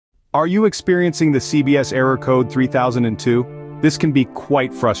Are you experiencing the CBS error code 3002? This can be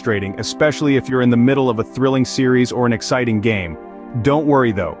quite frustrating, especially if you're in the middle of a thrilling series or an exciting game. Don't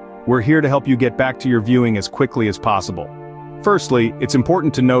worry though, we're here to help you get back to your viewing as quickly as possible. Firstly, it's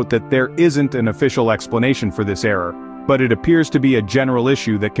important to note that there isn't an official explanation for this error, but it appears to be a general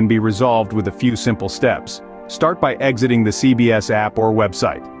issue that can be resolved with a few simple steps. Start by exiting the CBS app or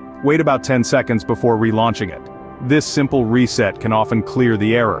website. Wait about 10 seconds before relaunching it. This simple reset can often clear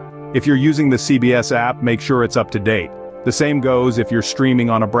the error. If you're using the CBS app, make sure it's up to date. The same goes if you're streaming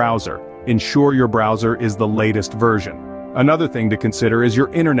on a browser. Ensure your browser is the latest version. Another thing to consider is your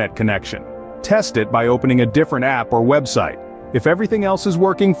internet connection. Test it by opening a different app or website. If everything else is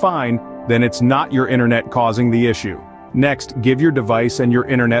working fine, then it's not your internet causing the issue. Next, give your device and your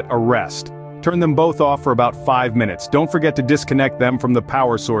internet a rest. Turn them both off for about 5 minutes. Don't forget to disconnect them from the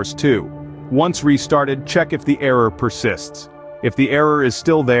power source too. Once restarted, check if the error persists. If the error is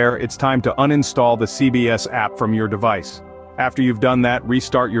still there, it's time to uninstall the CBS app from your device. After you've done that,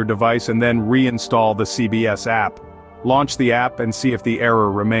 restart your device and then reinstall the CBS app. Launch the app and see if the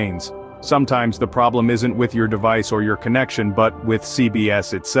error remains. Sometimes the problem isn't with your device or your connection but with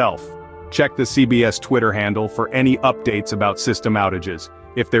CBS itself. Check the CBS Twitter handle for any updates about system outages.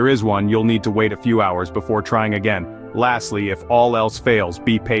 If there is one, you'll need to wait a few hours before trying again. Lastly, if all else fails,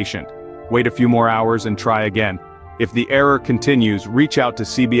 be patient. Wait a few more hours and try again. If the error continues, reach out to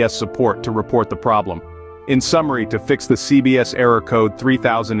CBS support to report the problem. In summary, to fix the CBS error code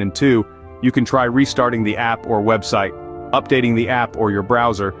 3002, you can try restarting the app or website, updating the app or your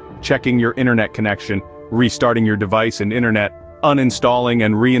browser, checking your internet connection, restarting your device and internet, uninstalling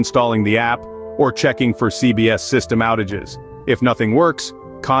and reinstalling the app, or checking for CBS system outages. If nothing works,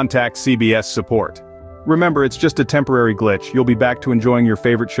 contact CBS support. Remember, it's just a temporary glitch. You'll be back to enjoying your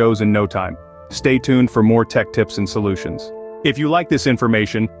favorite shows in no time. Stay tuned for more tech tips and solutions. If you like this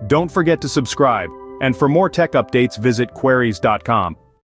information, don't forget to subscribe, and for more tech updates visit queries.com.